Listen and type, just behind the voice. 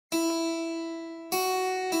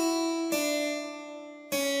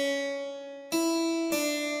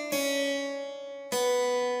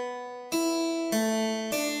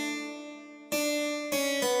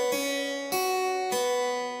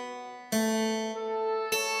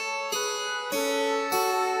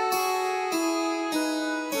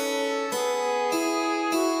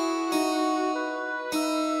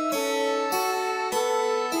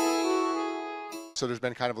So there's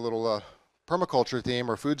been kind of a little permaculture theme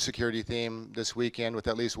or food security theme this weekend with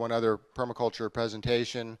at least one other permaculture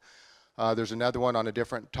presentation. There's another one on a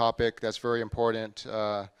different topic that's very important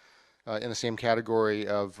in the same category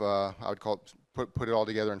of, I would call it, put it all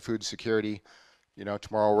together in food security. You know,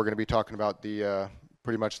 tomorrow we're going to be talking about the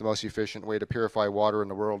pretty much the most efficient way to purify water in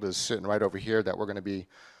the world is sitting right over here that we're going to be,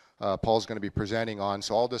 Paul's going to be presenting on.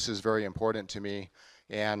 So all this is very important to me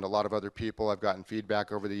and a lot of other people. I've gotten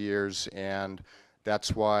feedback over the years, and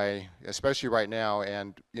that's why, especially right now,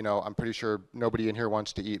 and you know, I'm pretty sure nobody in here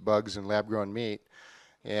wants to eat bugs and lab-grown meat,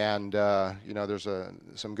 and you know, there's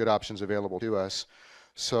some good options available to us.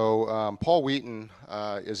 So Paul Wheaton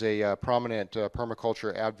is a prominent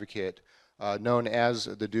permaculture advocate known as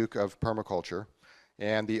the Duke of Permaculture,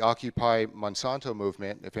 and the Occupy Monsanto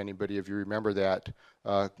movement, if anybody of you remember that,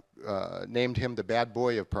 named him the bad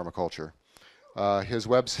boy of permaculture. His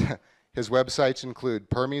websites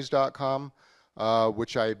include permies.com,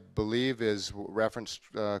 which I believe is referenced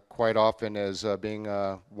quite often as being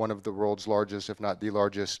one of the world's largest, if not the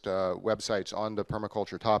largest, websites on the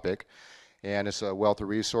permaculture topic. And it's a wealth of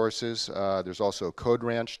resources. There's also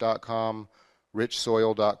coderanch.com,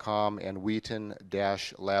 richsoil.com, and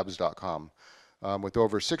wheaton-labs.com. With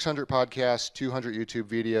over 600 podcasts, 200 YouTube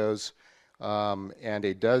videos, and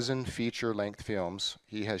a dozen feature-length films,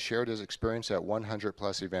 he has shared his experience at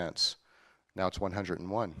 100+ events. Now it's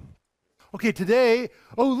 101. Okay, today,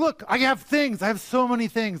 oh look, I have things. I have so many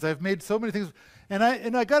things. I've made so many things. And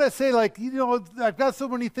I gotta say, like, you know, I've got so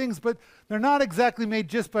many things, but they're not exactly made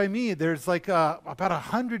just by me. There's like about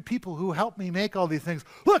 100 people who help me make all these things.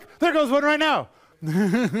 Look, there goes one right now.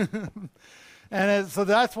 And so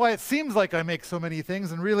that's why it seems like I make so many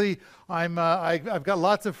things, and really, I've got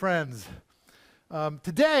lots of friends.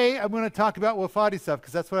 Today, I'm going to talk about Wafati stuff,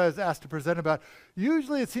 because that's what I was asked to present about.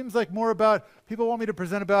 Usually, it seems like more about, people want me to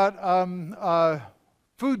present about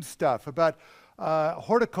food stuff, about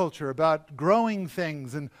horticulture, about growing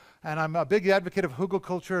things, and I'm a big advocate of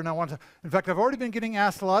hugelkultur, and I want to, in fact, I've already been getting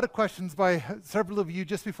asked a lot of questions by several of you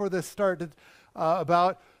just before this started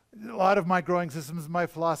about a lot of my growing systems, my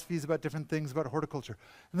philosophies about different things about horticulture.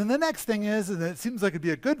 And then the next thing is, and it seems like it'd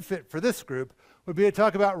be a good fit for this group, would be to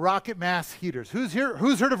talk about rocket mass heaters. Who's here?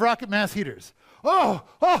 Who's heard of rocket mass heaters? Oh,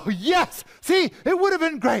 yes! See, it would have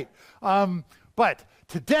been great. But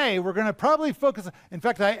today, we're going to probably focus, in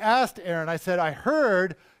fact, I asked Aaron, I said, I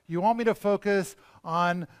heard you want me to focus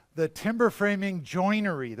on the timber framing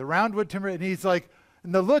joinery, the roundwood timber, and he's like,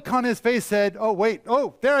 and the look on his face said, oh, wait,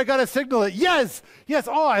 oh, there, I got to signal it. Yes, yes,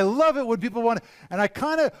 oh, I love it when people want to. And I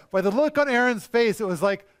kind of, by the look on Aaron's face, it was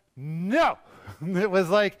like, no. It was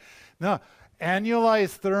like, no.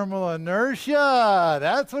 Annualized thermal inertia.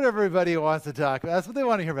 That's what everybody wants to talk about. That's what they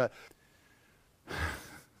want to hear about.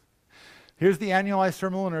 Here's the annualized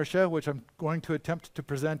thermal inertia, which I'm going to attempt to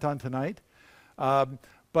present on tonight. But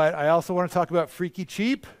I also want to talk about Freaky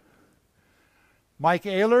Cheap. Mike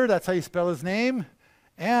Ayler, that's how you spell his name.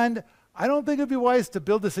 And I don't think it'd be wise to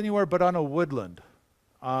build this anywhere but on a woodland.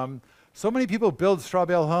 So many people build straw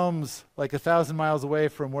bale homes like 1,000 miles away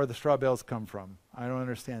from where the straw bales come from. I don't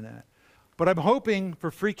understand that. But I'm hoping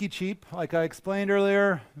for Freaky Cheap, like I explained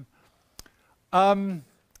earlier.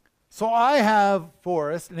 So I have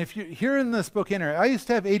forest, and if you're here in the Spokane area, I used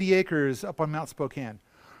to have 80 acres up on Mount Spokane.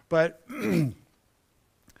 But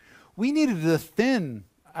we needed to thin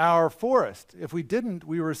our forest. If we didn't,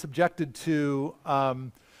 we were subjected to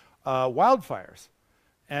wildfires.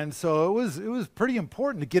 And so it was pretty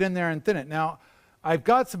important to get in there and thin it. Now, I've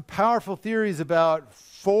got some powerful theories about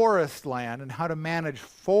forest land and how to manage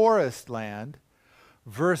forest land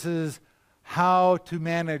versus how to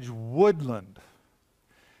manage woodland.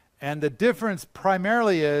 And the difference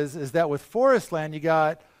primarily is that with forest land, you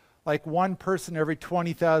got like one person every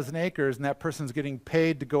 20,000 acres, and that person's getting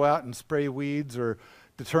paid to go out and spray weeds or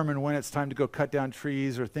determine when it's time to go cut down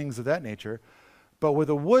trees or things of that nature. But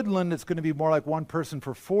with a woodland, it's going to be more like one person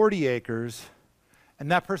for 40 acres,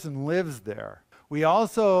 and that person lives there. We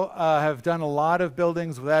also have done a lot of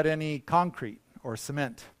buildings without any concrete or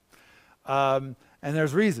cement. And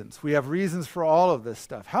there's reasons. We have reasons for all of this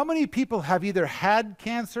stuff. How many people have either had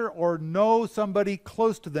cancer or know somebody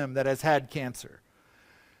close to them that has had cancer?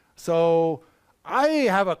 So I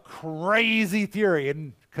have a crazy theory,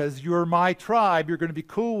 and because you're my tribe, you're going to be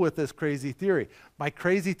cool with this crazy theory. My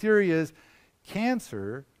crazy theory is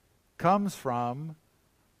cancer comes from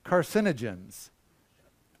carcinogens.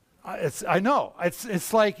 I know.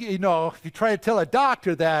 It's like, you know, if you try to tell a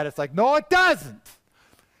doctor that, it's like, no, it doesn't.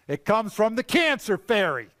 It comes from the cancer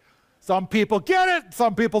fairy. Some people get it,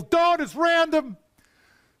 some people don't. It's random.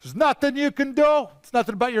 There's nothing you can do. It's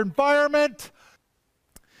nothing about your environment.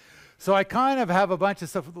 So I kind of have a bunch of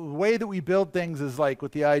stuff. The way that we build things is like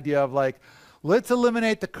with the idea of like, let's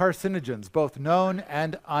eliminate the carcinogens, both known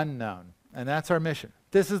and unknown. And that's our mission.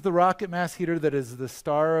 This is the rocket mass heater that is the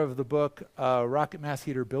star of the book, Rocket Mass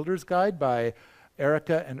Heater Builder's Guide by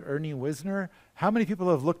Erica and Ernie Wisner. How many people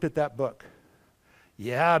have looked at that book?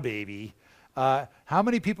 Yeah, baby. How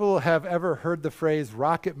many people have ever heard the phrase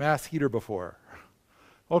rocket mass heater before?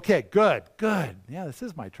 Okay, good, good. Yeah, this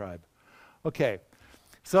is my tribe. Okay,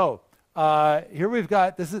 so here we've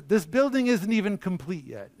got, this building isn't even complete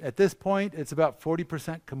yet. At this point, it's about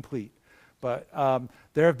 40% complete. But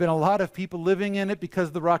there have been a lot of people living in it because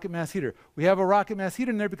of the rocket mass heater. We have a rocket mass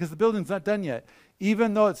heater in there because the building's not done yet.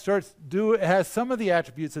 Even though it has some of the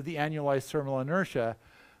attributes of the annualized thermal inertia,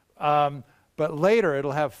 but later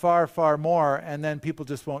it'll have far, far more, and then people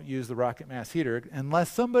just won't use the rocket mass heater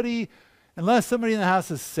unless somebody in the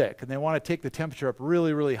house is sick and they want to take the temperature up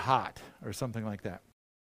really, really hot or something like that.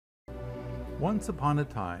 Once upon a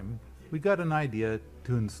time, we got an idea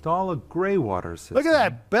to install a gray water system. Look at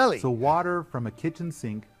that belly. So water from a kitchen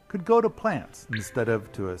sink could go to plants instead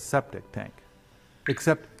of to a septic tank.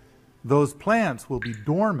 Except those plants will be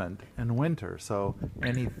dormant in winter, so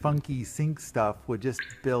any funky sink stuff would just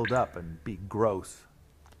build up and be gross.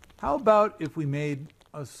 How about if we made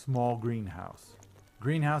a small greenhouse?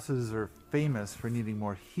 Greenhouses are famous for needing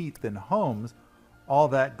more heat than homes. All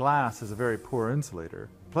that glass is a very poor insulator.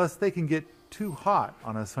 Plus, they can get too hot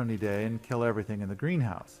on a sunny day and kill everything in the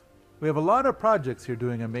greenhouse. We have a lot of projects here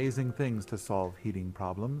doing amazing things to solve heating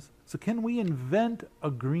problems. So can we invent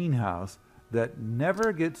a greenhouse that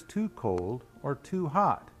never gets too cold or too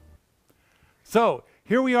hot? So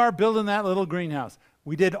here we are building that little greenhouse.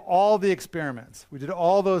 We did all the experiments. We did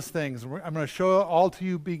all those things. I'm going to show it all to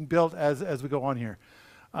you being built as we go on here.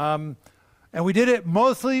 And we did it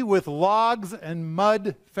mostly with logs and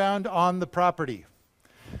mud found on the property.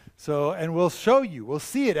 So, and we'll show you, we'll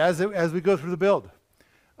see it as we go through the build.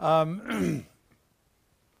 Let's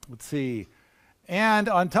see. And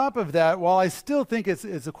on top of that, while I still think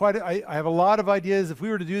I have a lot of ideas, if we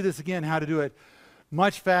were to do this again, how to do it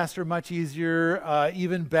much faster, much easier,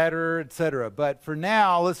 even better, etc. But for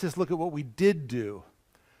now, let's just look at what we did do.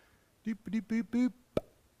 Doop, doop, doop, doop.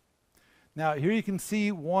 Now, here you can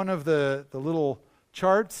see one of the little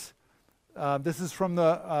charts. This is from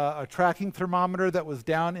a tracking thermometer that was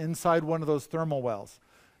down inside one of those thermal wells.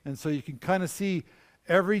 And so you can kind of see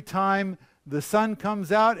every time the sun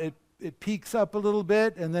comes out, it peaks up a little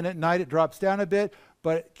bit, and then at night it drops down a bit.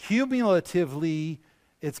 But cumulatively,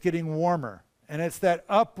 it's getting warmer. And it's that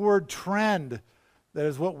upward trend that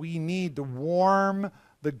is what we need to warm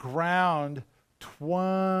the ground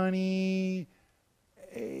 28,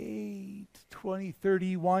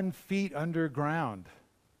 31 feet underground.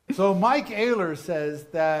 So Mike Ayler says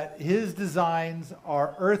that his designs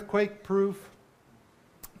are earthquake-proof,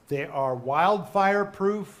 they are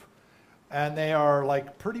wildfire-proof, and they are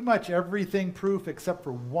like pretty much everything proof except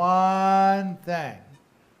for one thing.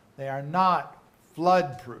 They are not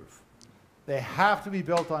flood-proof. They have to be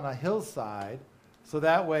built on a hillside, so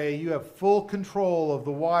that way you have full control of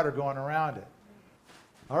the water going around it.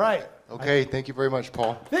 All right. Okay, thank you very much,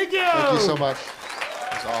 Paul. Thank you! Thank you so much.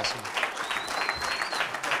 That's awesome.